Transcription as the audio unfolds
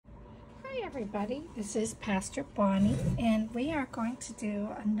Hi everybody, this is Pastor Bonnie and we are going to do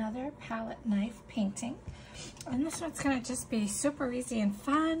another palette knife painting, and this one's going to just be super easy and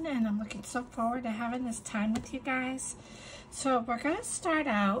fun, and I'm looking so forward to having this time with you guys. So we're going to start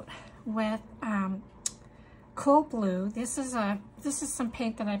out with Cool Blue. This is some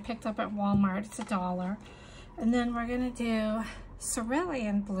paint that I picked up at Walmart. It's $1. And then we're going to do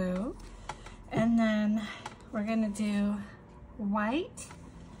Cerulean Blue, and then we're going to do white,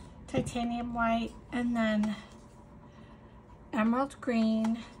 titanium white, and then emerald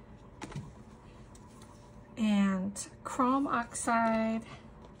green and chrome oxide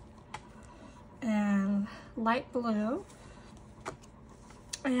and light blue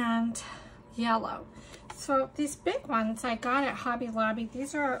and yellow. So these big ones I got at Hobby Lobby.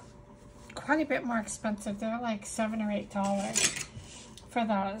 These are quite a bit more expensive. They're like $7 or $8 for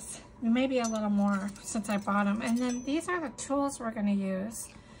those. Maybe a little more since I bought them. And then these are the tools we're going to use.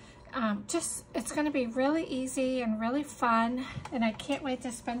 It's going to be really easy and really fun, and I can't wait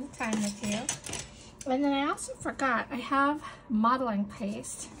to spend the time with you. And then I also forgot, I have modeling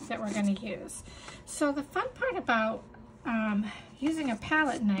paste that we're going to use. So the fun part about using a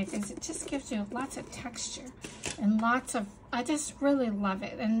palette knife is it just gives you lots of texture and I just really love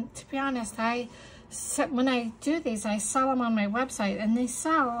it. And to be honest, when I do these, I sell them on my website, and they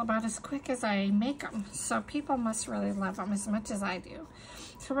sell about as quick as I make them. So people must really love them as much as I do.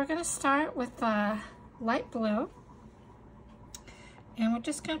 So we're going to start with the light blue, and we're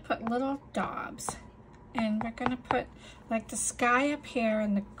just going to put little daubs. And we're going to put like the sky up here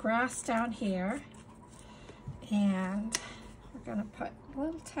and the grass down here. And we're going to put a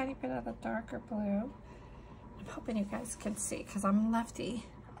little tiny bit of the darker blue. I'm hoping you guys can see because I'm lefty.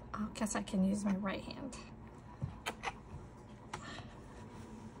 I guess I can use my right hand.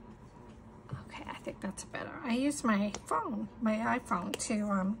 Okay, I think that's better. I use my iPhone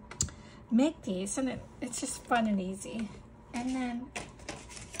to make these, and it's just fun and easy. And then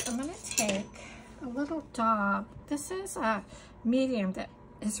I'm going to take a little daub. This is a medium that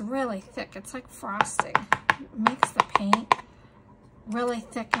is really thick. It's like frosting. It makes the paint really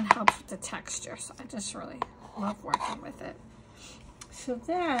thick and helps with the texture. So I just really love working with it. So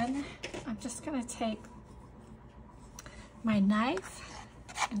then I'm just going to take my knife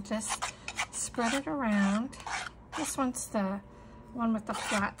and just spread it around. This one's the one with the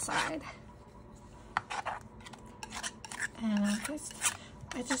flat side. And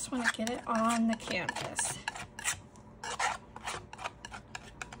I just want to get it on the canvas.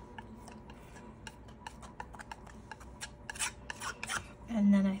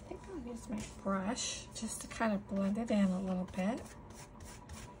 And then I think I'll use my brush just to kind of blend it in a little bit.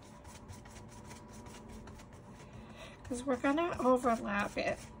 Because we're going to overlap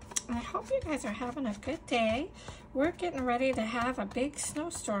it. I hope you guys are having a good day. We're getting ready to have a big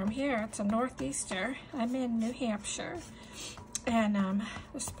snowstorm here. It's a northeaster. I'm in New Hampshire. And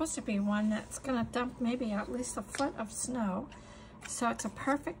there's supposed to be one that's going to dump maybe at least a foot of snow. So it's a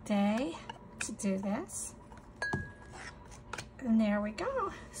perfect day to do this. And there we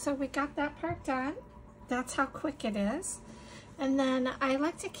go. So we got that part done. That's how quick it is. And then I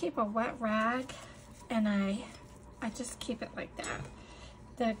like to keep a wet rag, and I just keep it like that.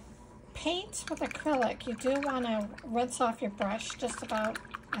 The paint with acrylic, you do want to rinse off your brush just about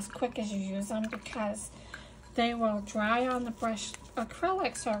as quick as you use them, because they will dry on the brush.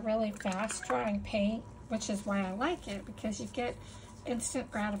 Acrylics are really fast drying paint, which is why I like it, because you get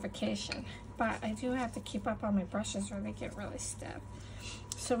instant gratification. But I do have to keep up on my brushes or they get really stiff.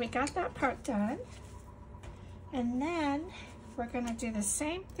 So we got that part done. And then we're going to do the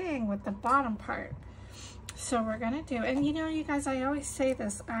same thing with the bottom part. So we're going to do, and you know, you guys, I always say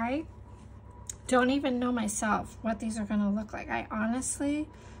this, I don't even know myself what these are going to look like. I honestly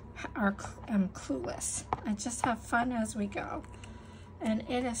am clueless. I just have fun as we go. And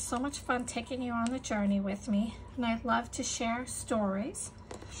it is so much fun taking you on the journey with me. And I love to share stories.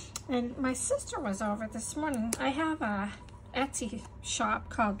 And my sister was over this morning. I have a Etsy shop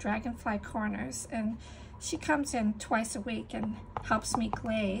called Dragonfly Corners, and she comes in twice a week and helps me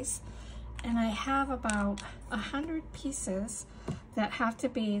glaze. And I have about 100 pieces that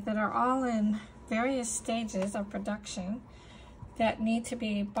are all in various stages of production that need to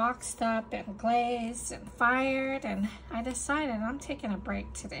be boxed up and glazed and fired. And I decided I'm taking a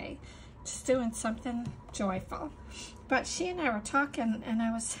break today, just doing something joyful. But she and I were talking, and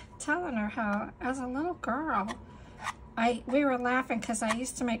I was telling her how, as a little girl, we were laughing because I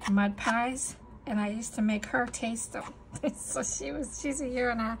used to make mud pies, and I used to make her taste them. So she's a year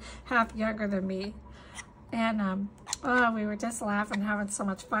and a half younger than me. And oh, we were just laughing, having so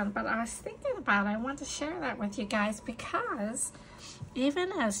much fun. But I was thinking about it. I wanted to share that with you guys because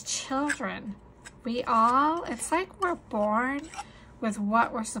even as children, it's like we're born with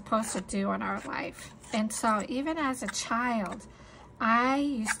what we're supposed to do in our life. And so even as a child, I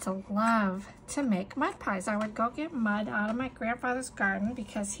used to love to make mud pies. I would go get mud out of my grandfather's garden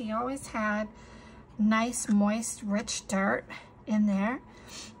because he always had nice, moist, rich dirt in there.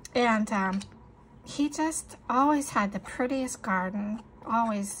 And he just always had the prettiest garden.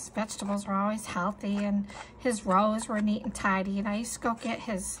 Always, vegetables were always healthy, and his rows were neat and tidy. And I used to go get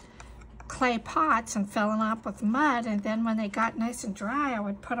his clay pots and fill them up with mud, and then when they got nice and dry, I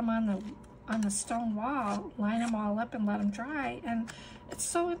would put them on the stone wall, line them all up and let them dry. And it's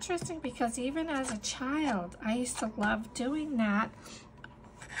so interesting because even as a child, I used to love doing that,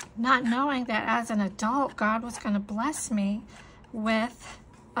 not knowing that as an adult, God was going to bless me with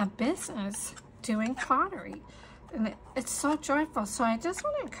a business doing pottery. And it's so joyful. So I just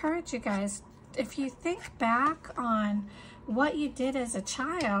want to encourage you guys, if you think back on what you did as a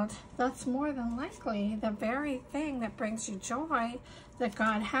child, that's more than likely the very thing that brings you joy that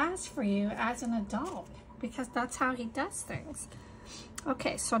God has for you as an adult, because that's how he does things.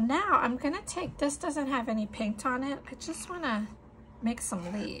 Okay, so now I'm going to take, this doesn't have any paint on it. I just want to make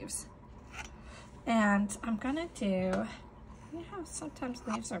some leaves. And I'm going to do, you know how sometimes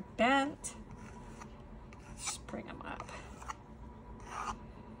leaves are bent? Just bring them up.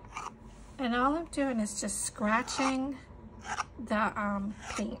 And all I'm doing is just scratching the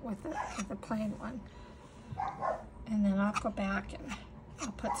paint with the plain one. And then I'll go back and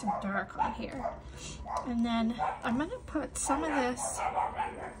I'll put some dark on here. And then I'm going to put some of this.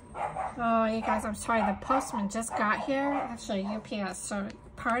 Oh, you guys, I'm sorry. The postman just got here. Actually, UPS. So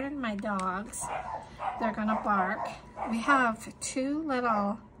pardon my dogs. They're going to bark. We have two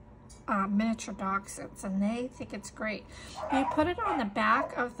little miniature dachshunds, and they think it's great. You put it on the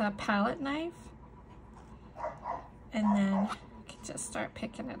back of the palette knife, and then you can just start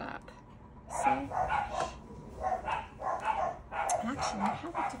picking it up. See? Actually, I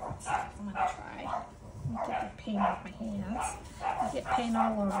have a different stuff I'm going to try. Let me get the paint off my hands. I get paint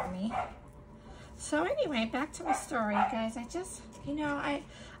all over me. So anyway, back to my story, you guys. I just, you know, I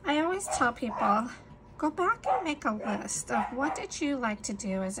always tell people, go back and make a list of what did you like to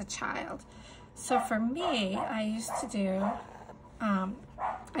do as a child. So for me, I used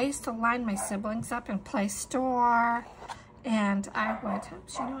to line my siblings up and play store, and I would,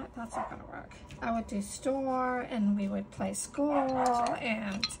 oops, you know what, that's not gonna work. I would do store, and we would play school,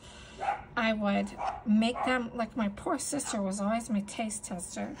 and I would make them, like my poor sister was always my taste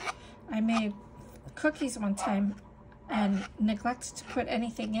tester. I made cookies one time and neglected to put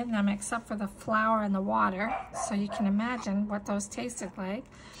anything in them except for the flour and the water. So you can imagine what those tasted like.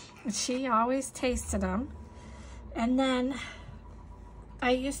 And she always tasted them. And then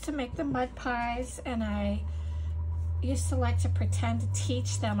I used to make the mud pies, and I used to like to pretend to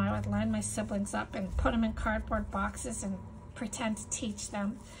teach them. I would line my siblings up and put them in cardboard boxes and pretend to teach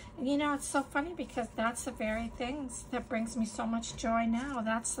them. And you know, it's so funny because that's the very things that brings me so much joy now.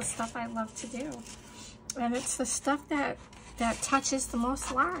 That's the stuff I love to do. And it's the stuff that touches the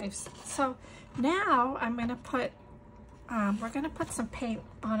most lives. So now I'm going to put, we're going to put some paint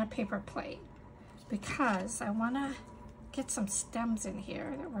on a paper plate because I want to get some stems in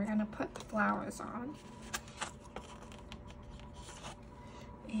here that we're going to put the flowers on.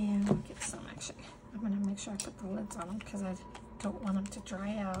 And we'll get some, actually. I'm going to make sure I put the lids on them because I don't want them to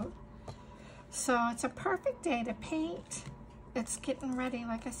dry out. So it's a perfect day to paint. It's getting ready,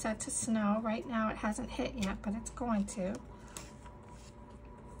 like I said, to snow. Right now it hasn't hit yet, but it's going to.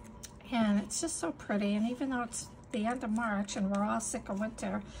 And it's just so pretty. And even though it's the end of March and we're all sick of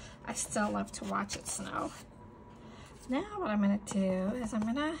winter, I still love to watch it snow. Now what I'm going to do is I'm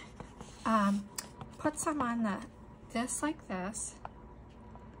going to put some on this like this.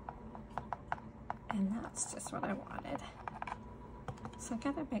 And that's just what I wanted. So I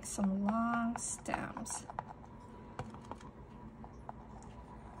got to make some long stems.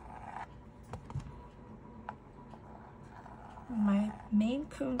 My Maine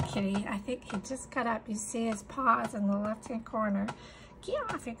Coon kitty, I think he just got up. You see his paws in the left-hand corner. Get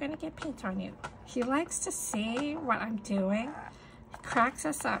off, you're going to get paint on you. He likes to see what I'm doing. He cracks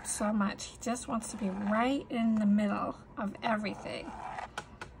us up so much. He just wants to be right in the middle of everything.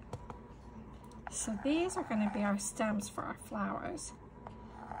 So these are going to be our stems for our flowers.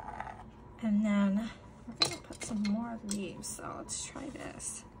 And then we're going to put some more leaves. So let's try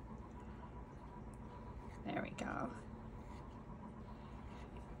this. There we go.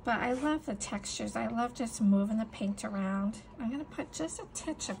 But I love the textures. I love just moving the paint around. I'm going to put just a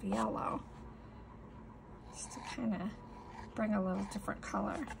touch of yellow. just to kind of bring a little different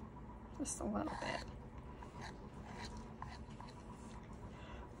color, just a little bit.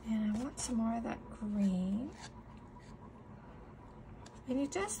 And I want some more of that green. And you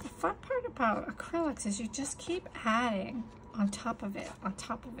just, the fun part about acrylics is you just keep adding on top of it, on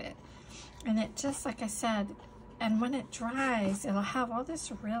top of it. And it just, like I said, and when it dries, it'll have all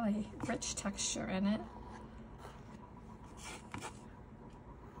this really rich texture in it.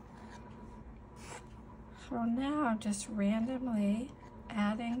 So now I'm just randomly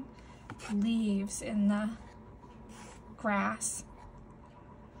adding leaves in the grass.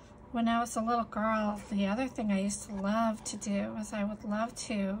 When I was a little girl, the other thing I used to love to do was I would love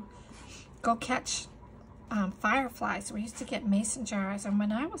to go catch fireflies. We used to get mason jars, and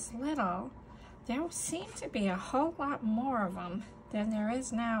when I was little, there seemed to be a whole lot more of them than there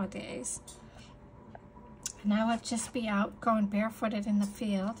is nowadays. And I would just be out going barefooted in the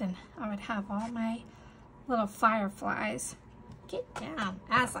field, and I would have all my little fireflies. Get down,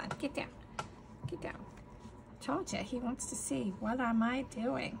 Aslan, get down, get down. I told you, he wants to see what am I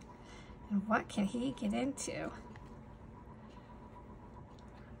doing and what can he get into.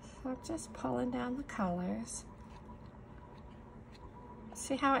 So I'm just pulling down the colors.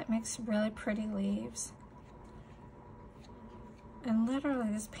 See how it makes really pretty leaves? And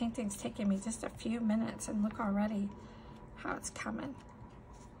literally this painting's taking me just a few minutes, and look already how it's coming.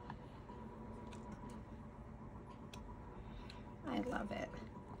 I love it.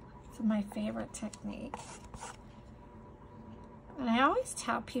 It's my favorite technique. And I always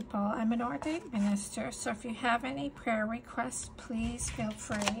tell people I'm an ordained minister, so if you have any prayer requests, please feel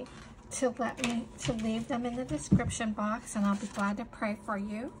free to leave them in the description box, and I'll be glad to pray for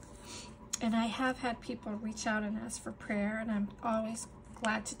you. And I have had people reach out and ask for prayer, and I'm always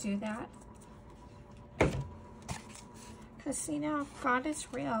glad to do that. Because, you know, God is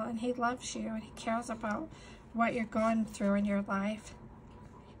real, and he loves you, and he cares about what you're going through in your life.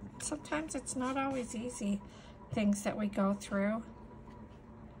 Sometimes it's not always easy, things that we go through.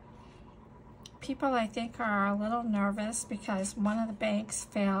 People, I think, are a little nervous because one of the banks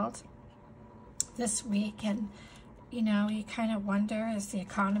failed this week, and you know, you kind of wonder, is the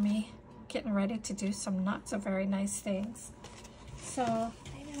economy getting ready to do some not so very nice things? So,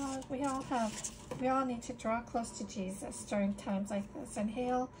 you know, we all need to draw close to Jesus during times like this, and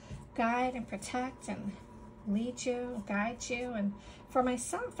he'll guide and protect and lead you, guide you. And for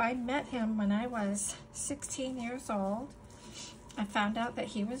myself, I met him when I was 16 years old. I found out that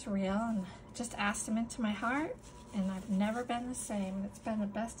he was real and just asked him into my heart, and I've never been the same. It's been the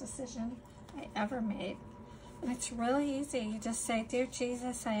best decision I ever made. And it's really easy. You just say, "Dear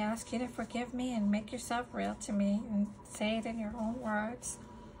Jesus, I ask you to forgive me," and make yourself real to me, and say it in your own words.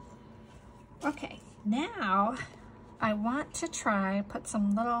 Okay, now I want to try and put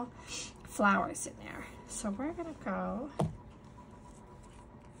some little flowers in there. So we're gonna go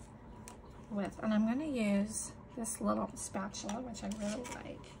with, and I'm gonna use this little spatula, which I really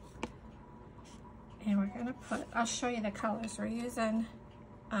like. And we're gonna put, I'll show you the colors. We're using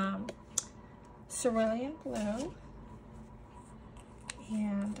cerulean blue,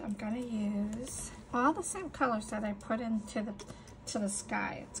 and I'm gonna use all the same colors that I put into the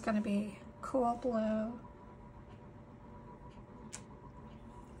sky. It's gonna be cool blue,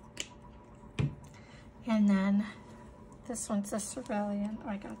 and then this one's the cerulean. Oh,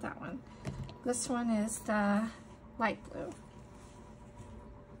 I got that one. This one is the light blue.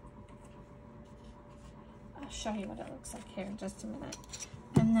 I'll show you what it looks like here in just a minute.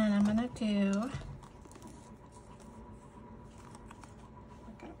 And then I'm gonna do,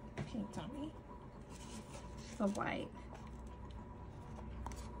 I got paint on me, the white.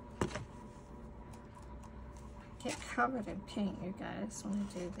 Get covered in paint, you guys, when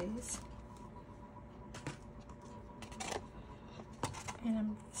I do these. And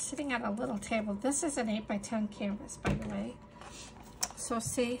I'm sitting at a little table. This is an 8x10 canvas, by the way. So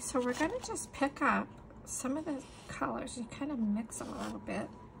see, so we're gonna just pick up some of the colors. You kind of mix them a little bit.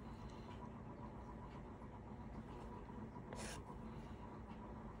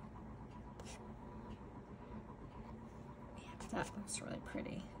 Yeah, that looks really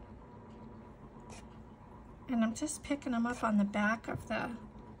pretty. And I'm just picking them up on the back of the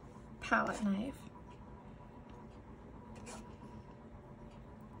palette knife.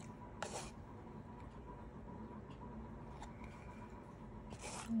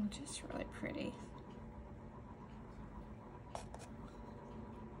 Which is really pretty.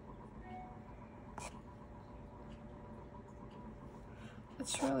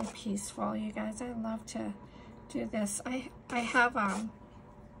 It's really peaceful, you guys. I love to do this. I have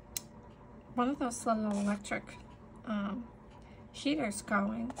one of those little electric heaters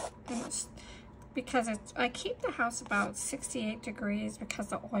going, and because I keep the house about 68 degrees because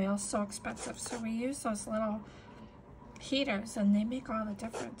the oil's so expensive. So we use those little heaters and they make all the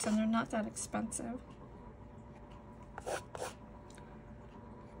difference, and they're not that expensive.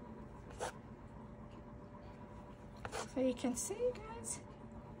 So you can see, guys,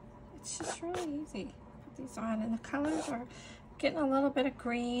 it's just really easy. Put these on, and the colors are getting a little bit of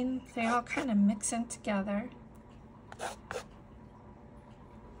green. They all kind of mix in together.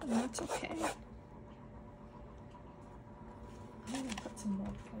 And that's okay. I'm gonna put some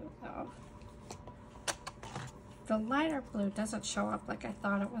more blue though. The lighter blue doesn't show up like I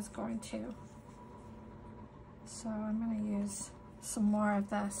thought it was going to. So I'm gonna use some more of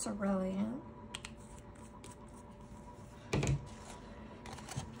the cerulean.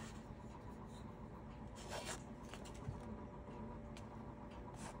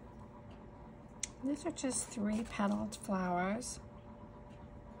 These are just 3 petaled flowers.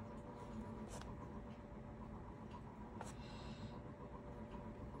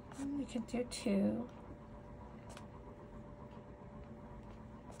 And we could do 2. And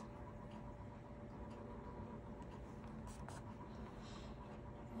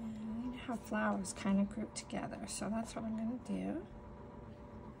you know how flowers kind of group together, so that's what I'm going to do.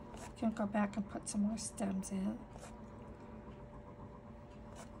 You can go back and put some more stems in.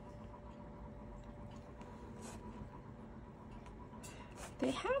 They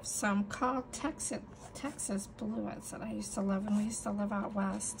have some called Texas bluets that I used to love when we used to live out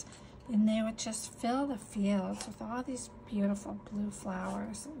west. And they would just fill the fields with all these beautiful blue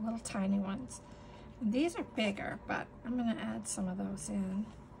flowers, little tiny ones. And these are bigger, but I'm going to add some of those in.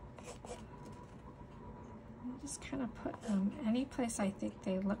 I'm just kind of put them any place I think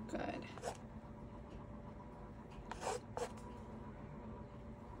they look good.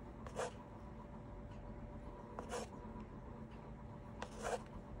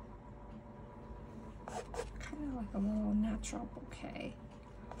 Like a little natural bouquet.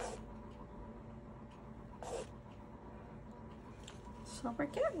 So we're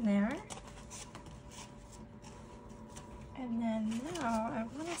getting there. And then now I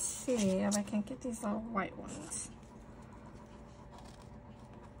want to see if I can get these little white ones.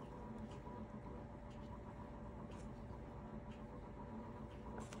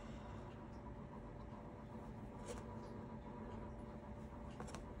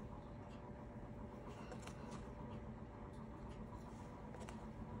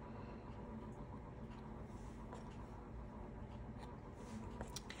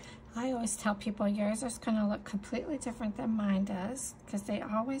 I always tell people yours is going to look completely different than mine does, because they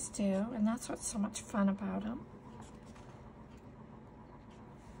always do, and that's what's so much fun about them.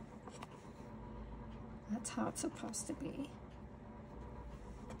 That's how it's supposed to be.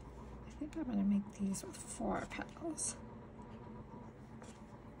 I think I'm going to make these with 4 petals.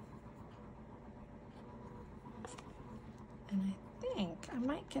 And I think I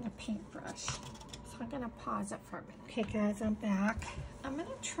might get a paintbrush. So I'm going to pause it for a minute. Okay guys, I'm back. I'm going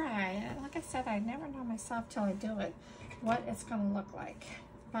to try, like I said, I never know myself till I do it, what it's going to look like.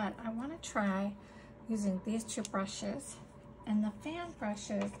 But I want to try using these 2 brushes. And the fan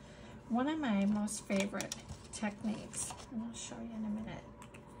brush is one of my most favorite techniques. And I'll show you in a minute.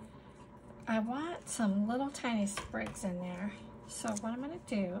 I want some little tiny sprigs in there. So what I'm going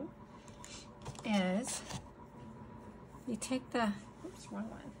to do is you take the, oops, wrong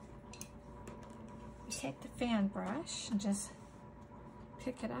one. You take the fan brush and just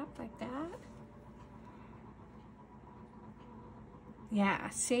pick it up like that. Yeah,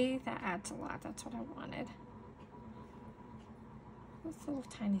 see, that adds a lot. That's what I wanted. Those little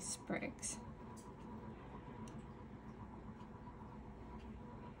tiny sprigs.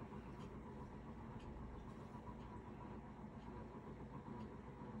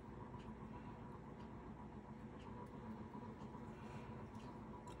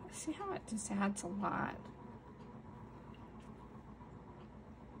 See how it just adds a lot.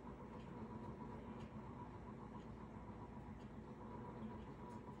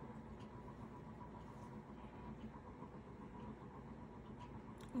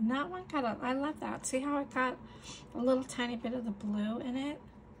 And that one got a, I love that. See how it got a little tiny bit of the blue in it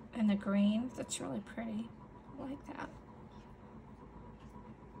and the green? That's really pretty. I like that.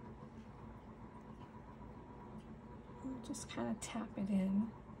 And just kind of tap it in.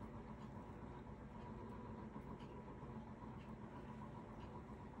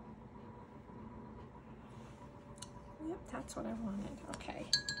 Yep, that's what I wanted. Okay,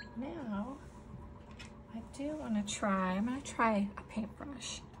 now I do want to try, I'm going to try a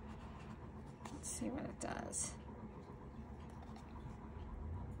paintbrush. Let's see what it does.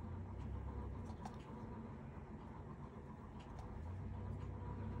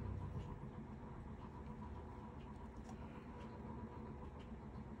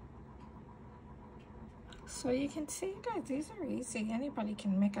 So you can see, guys, these are easy. Anybody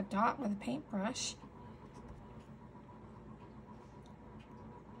can make a dot with a paintbrush.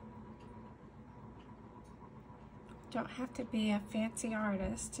 Don't have to be a fancy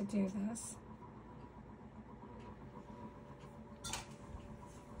artist to do this.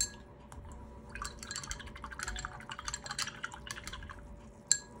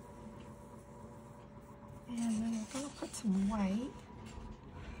 And then we're going to put some white.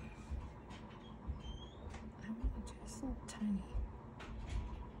 I'm going to do this little tiny.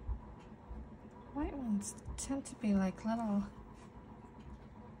 White ones tend to be like little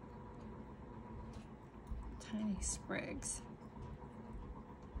tiny sprigs.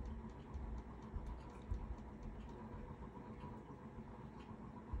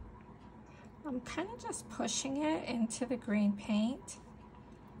 I'm kind of just pushing it into the green paint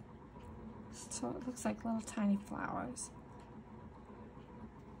so it looks like little tiny flowers.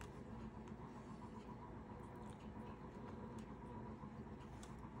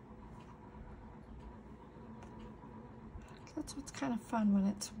 That's what's kind of fun when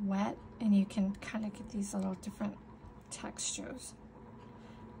it's wet and you can kind of get these little different textures.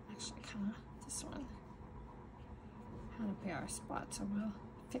 Actually, kind of this one had a bare spot, so we'll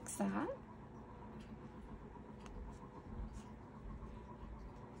fix that.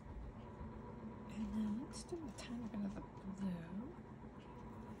 And then let's do a tiny bit of the blue.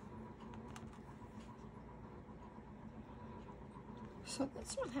 So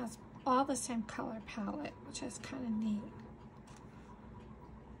this one has all the same color palette, which is kind of neat.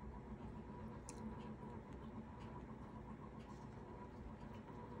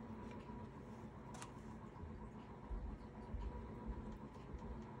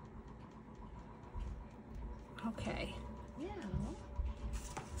 Okay, now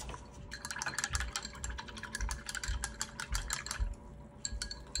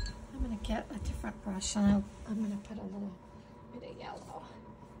I'm going to get a different brush and I'm going to put a little bit of yellow.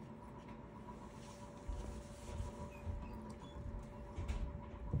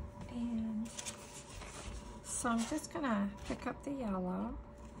 And so I'm just going to pick up the yellow,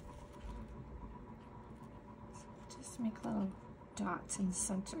 just make little dots in the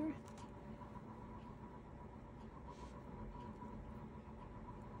center.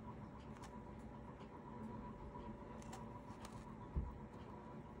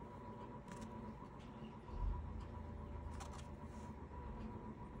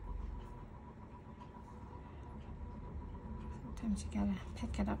 Sometimes you gotta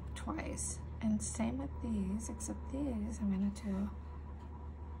pick it up twice. And same with these, except these I'm gonna do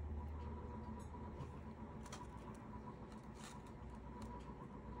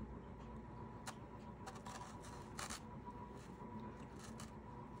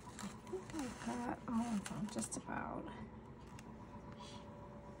I think I've got all of them, just about.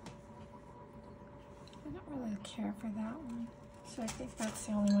 I don't really care for that one, so I think that's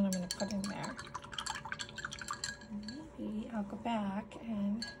the only one I'm gonna put in there. Maybe I'll go back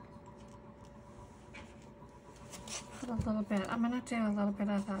and put a little bit. I'm going to do a little bit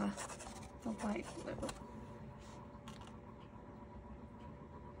of the white blue.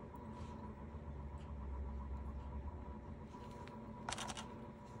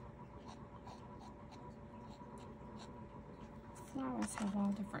 Flowers have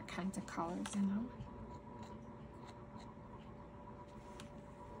all different kinds of colors in them.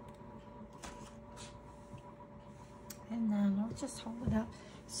 And then I'll just hold it up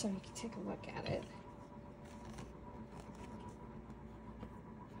so you can take a look at it.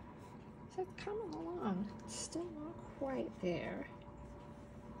 So it's coming along. It's still not quite there.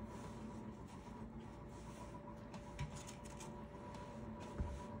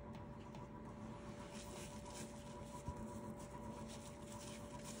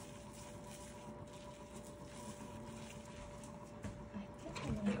 I think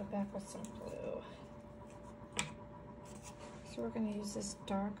I'm going to go back with some blue. So we're going to use this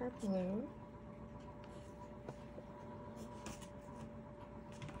darker blue.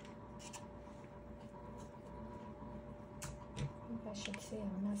 I should see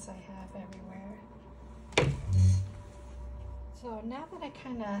a mess I have everywhere. So now that I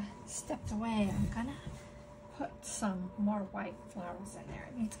kind of stepped away, I'm going to put some more white flowers in there.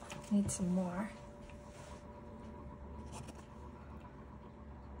 It needs some more.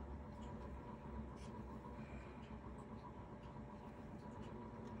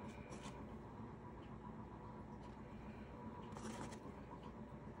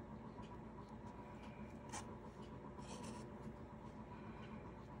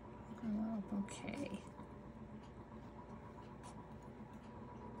 Okay.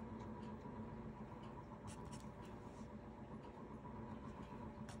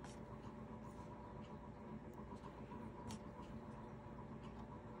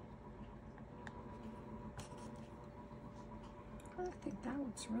 I think that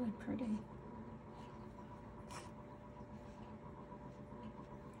looks really pretty.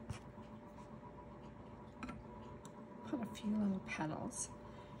 Put a few little petals.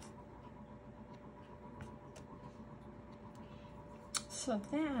 So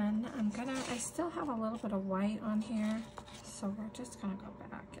then I still have a little bit of white on here, so we're just gonna go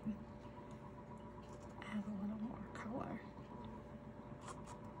back and add a little more color.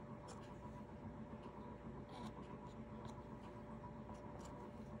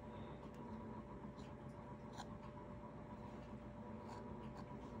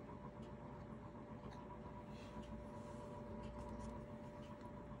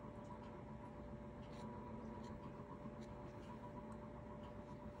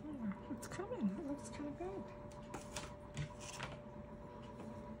 It's coming. It looks kind of good.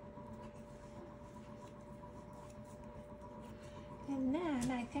 And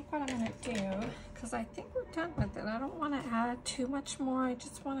then I think what I'm going to do, because I think we're done with it, I don't want to add too much more. I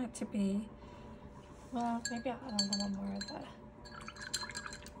just want it to be, well, maybe I'll add a little more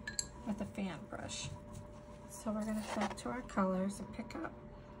with the fan brush. So we're going to flip to our colors and pick up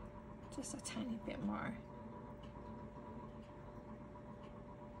just a tiny bit more.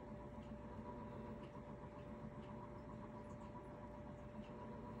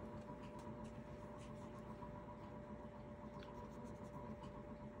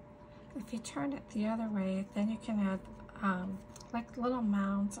 If you turn it the other way, then you can add like little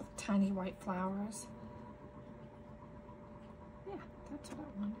mounds of tiny white flowers. Yeah, that's what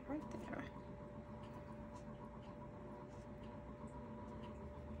I wanted right there.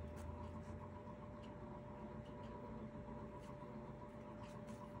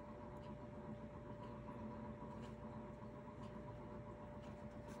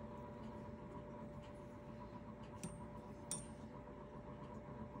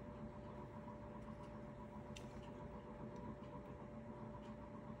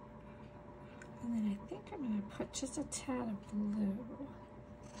 And then I think I'm going to put just a tad of blue.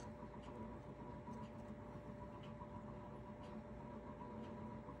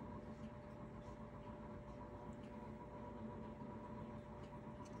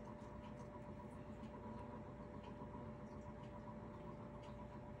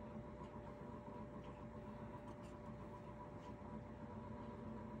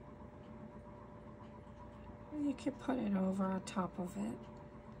 And you can put it over on top of it.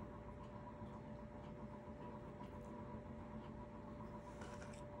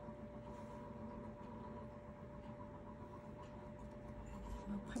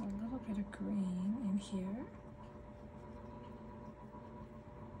 Put a little bit of green in here.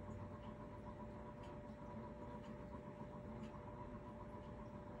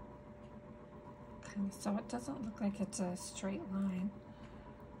 So it doesn't look like it's a straight line.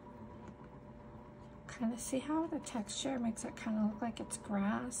 Kind of see how the texture makes it kind of look like it's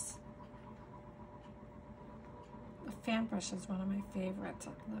grass. The fan brush is one of my favorites.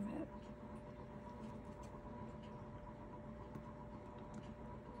 I love it.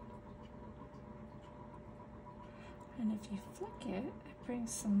 And if you flick it, it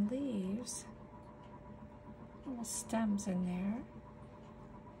brings some leaves, little stems in there.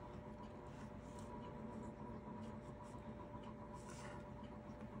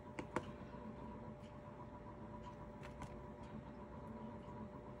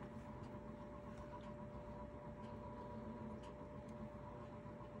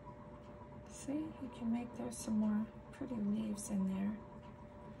 See, you can make there's some more pretty leaves in there.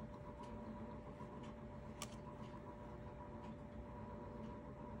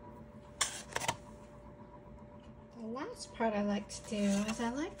 The last part I like to do is I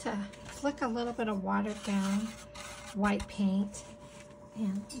like to flick a little bit of watered down white paint,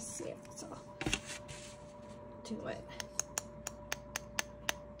 and let's see if this will do it.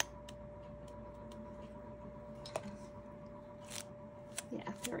 Yeah,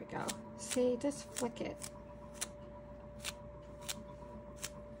 there we go. See, just flick it.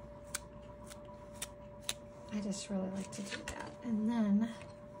 I just really like to do that. And then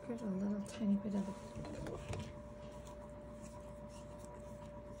put a little tiny bit of blue.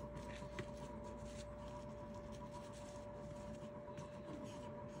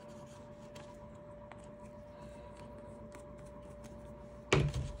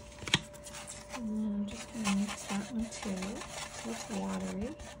 And then I'm just going to mix that one too. It's watery.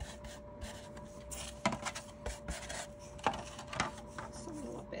 Just a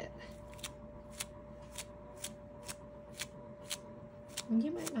little bit. And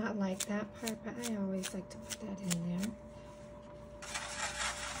you might not like that part, but I always like to put that in there.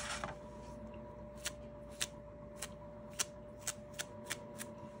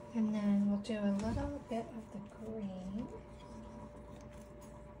 And then we'll do a little bit of the green.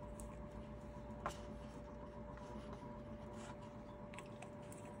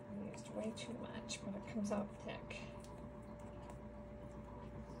 comes out thick.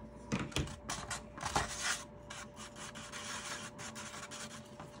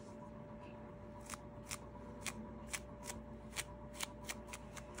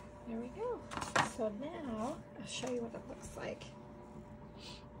 There we go. So now I'll show you what it looks like.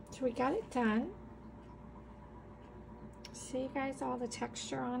 So we got it done. See, you guys, all the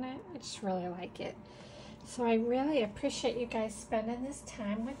texture on it? I just really like it. So I really appreciate you guys spending this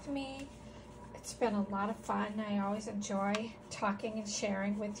time with me. It's been a lot of fun. I always enjoy talking and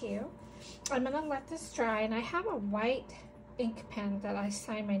sharing with you. I'm going to let this dry, and I have a white ink pen that I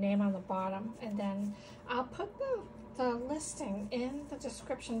sign my name on the bottom, and then I'll put the listing in the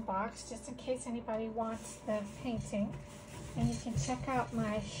description box just in case anybody wants the painting. And you can check out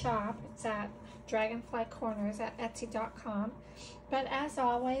my shop. It's at Dragonfly Corners at Etsy.com. But as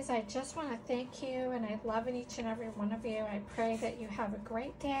always, I just want to thank you, and I love each and every one of you. I pray that you have a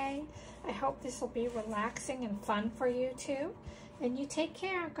great day. I hope this will be relaxing and fun for you too. And you take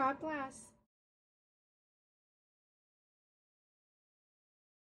care. God bless.